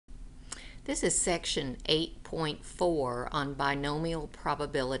This is section 8.4 on binomial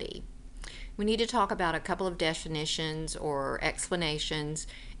probability. We need to talk about a couple of definitions or explanations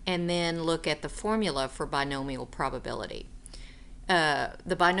and then look at the formula for binomial probability.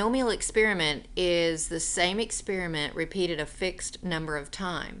 The binomial experiment is the same experiment repeated a fixed number of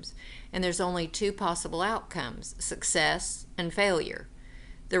times, and there's only two possible outcomes, success and failure.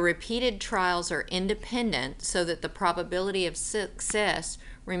 The repeated trials are independent so that the probability of success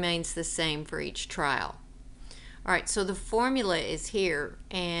remains the same for each trial. All right, so the formula is here,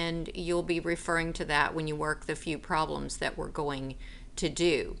 and you'll be referring to that when you work the few problems that we're going to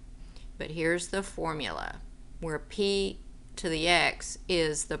do. But here's the formula, where p to the x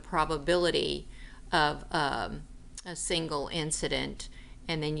is the probability of a single incident,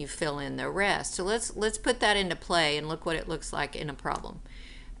 and then you fill in the rest. So let's put that into play and look what it looks like in a problem.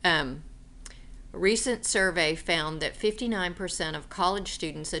 A recent survey found that 59% of college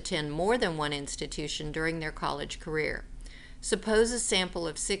students attend more than one institution during their college career. Suppose a sample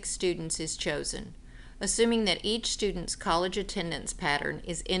of 6 students is chosen. Assuming that each student's college attendance pattern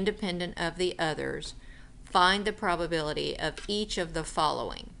is independent of the others, find the probability of each of the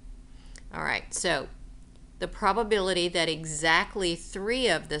following. All right, so the probability that exactly 3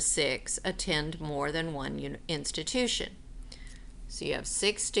 of the 6 attend more than one institution. So you have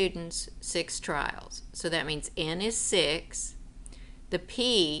 6 students, 6 trials. So that means n is 6. The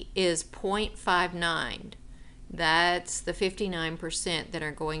p is 0.59. That's the 59% that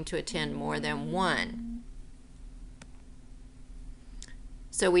are going to attend more than one.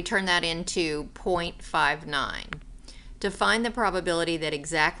 So we turn that into 0.59. To find the probability that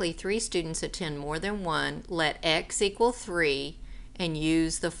exactly 3 students attend more than one, let x equal 3 and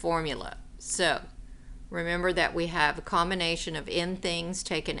use the formula. So remember that we have a combination of n things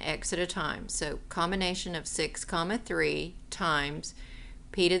taken x at a time. So combination of 6, 3 times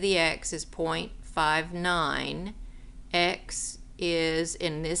p to the x is 0.59. X is,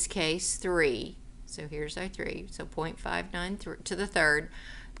 in this case, 3. So here's our 3. So 0.59 to the third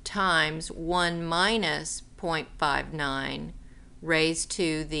times 1 minus 0.59 raised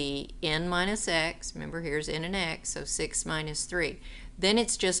to the n minus x. Remember, here's n and x, so 6 minus 3. Then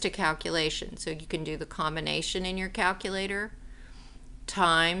it's just a calculation. So you can do the combination in your calculator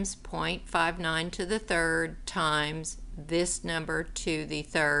times 0.59 to the third times this number to the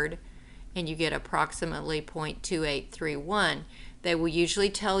third, and you get approximately 0.2831. They will usually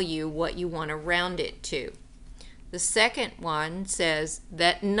tell you what you want to round it to. The second one says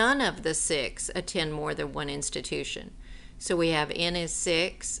that none of the 6 attend more than one institution. So we have n is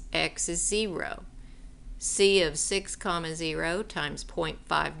 6, x is 0. C of 6, 0 times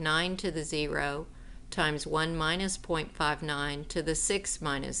 0.59 to the 0 times 1 minus 0.59 to the 6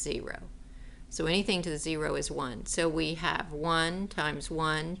 minus 0. So anything to the 0 is 1. So we have 1 times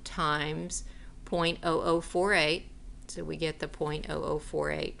 0.0048. So we get the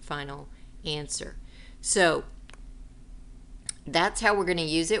 0.0048 final answer. So that's how we're going to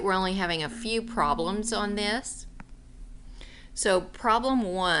use it. We're only having a few problems on this. So problem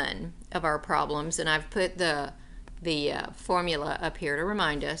 1 of our problems, and I've put the formula up here to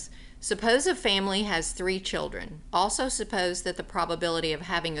remind us. Suppose a family has 3 children. Also suppose that the probability of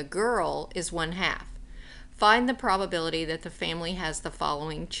having a girl is 1/2. Find the probability that the family has the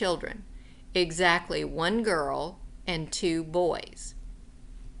following children. Exactly 1 girl and 2 boys.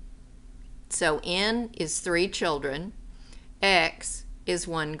 So n is 3 children, x is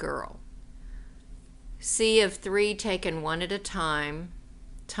 1 girl. C of 3 taken one at a time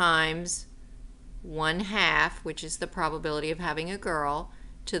times 1/2, which is the probability of having a girl,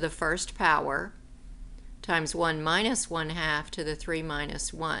 to the first power, times 1 minus 1/2 to the 3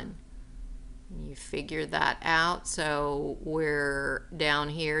 minus 1. You figure that out. So we're down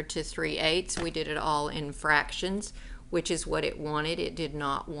here to 3/8. We did it all in fractions, which is what it wanted. It did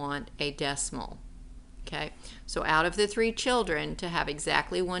not want a decimal. Okay, so out of the 3 children, to have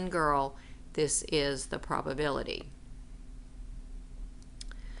exactly 1 girl, this is the probability.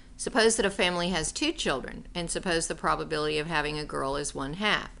 Suppose that a family has 2 children, and suppose the probability of having a girl is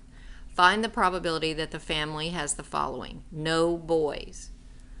 1/2. Find the probability that the family has the following. No boys.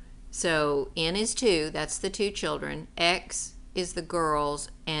 So n is 2, that's the 2 children. X is the girls,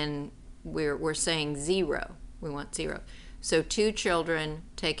 and we're saying 0. We want 0. So 2 children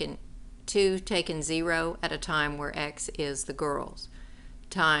taken 0 at a time, where x is the girls,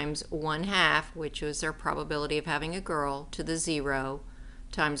 times 1/2, which was their probability of having a girl, to the 0,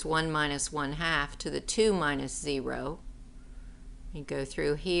 times 1 minus 1/2 to the 2 minus 0. You go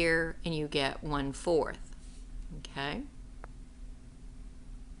through here and you get 1/4. Okay.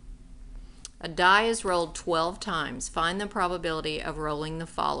 A die is rolled 12 times. Find the probability of rolling the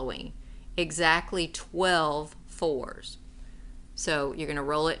following. exactly 12 fours. So you're going to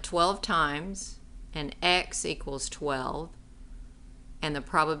roll it 12 times, and x equals 12, and the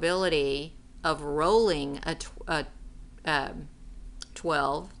probability of rolling a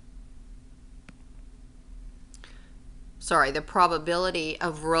 12, sorry, the probability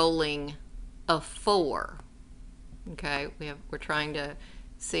of rolling a 4, okay, we're trying to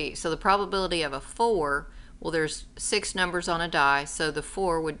see, so the probability of a 4, well, there's 6 numbers on a die, so the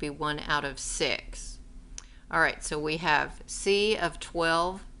 4 would be 1 out of 6. All right, so we have C of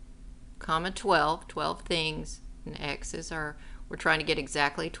 12, comma 12, 12 things, and x is we're trying to get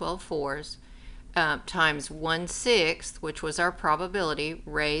exactly 12 fours, times 1/6, which was our probability,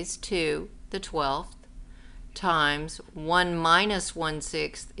 raised to the 12th, times 1 minus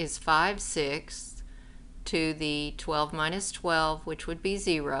 1/6 is 5/6 to the 12 minus 12, which would be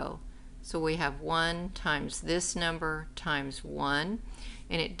 0. So we have 1 times this number times 1.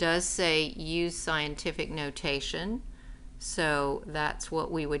 And it does say use scientific notation. So that's what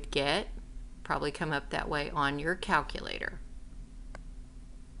we would get. Probably come up that way on your calculator.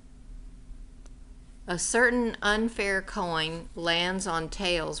 A certain unfair coin lands on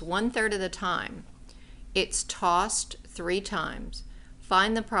tails 1/3 of the time. It's tossed 3 times.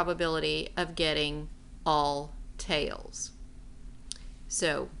 Find the probability of getting all tails.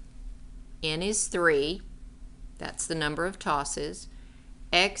 So n is 3. That's the number of tosses.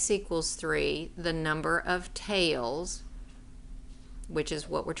 X equals 3, the number of tails, which is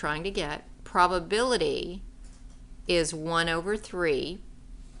what we're trying to get. Probability is 1/3.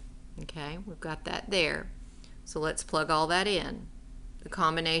 Okay, we've got that there. So let's plug all that in. The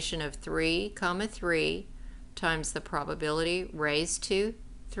combination of 3, 3 times the probability raised to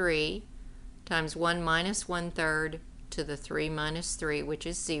 3 times 1 minus 1/3 to the 3 minus 3, which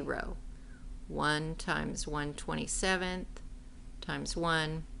is 0. 1 times 1/27 times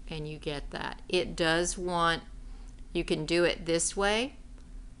 1, and you get that. It does want, you can do it this way.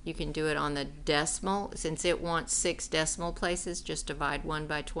 You can do it on the decimal. Since it wants 6 decimal places, just divide 1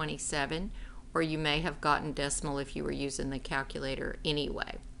 by 27, or you may have gotten decimal if you were using the calculator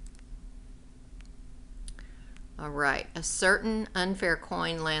anyway. All right, a certain unfair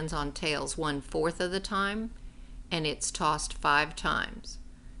coin lands on tails 1/4 of the time, and it's tossed 5 times.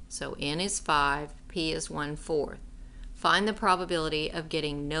 So n is 5, p is 1/4. Find the probability of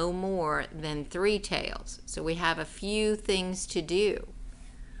getting no more than 3 tails. So we have a few things to do.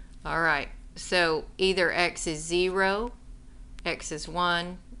 All right, so either x is 0, x is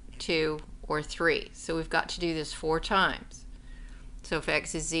 1, 2, or 3. So we've got to do this 4 times. So if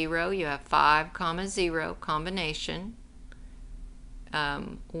x is 0, you have 5, 0 combination.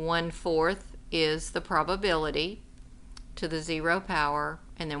 1/4 is the probability to the 0 power,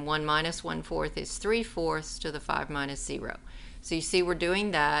 and then 1 minus 1/4 is 3/4 to the 5 minus 0. So you see we're doing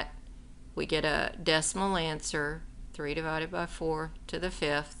that. We get a decimal answer, 3 divided by 4 to the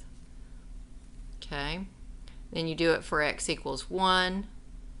 5th. Okay, then you do it for x equals 1,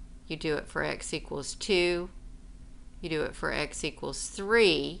 you do it for x equals 2, you do it for x equals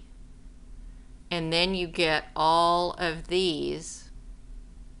 3, and then you get all of these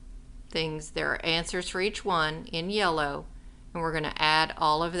things. There are answers for each one in yellow, and we're going to add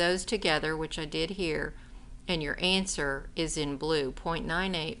all of those together, which I did here, and your answer is in blue,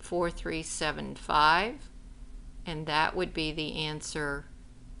 0.984375, and that would be the answer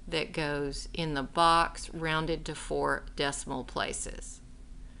that goes in the box rounded to 4 decimal places.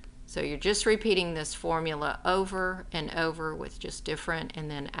 So you're just repeating this formula over and over with just different and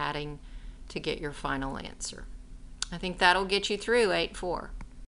then adding to get your final answer. I think that'll get you through 8-4.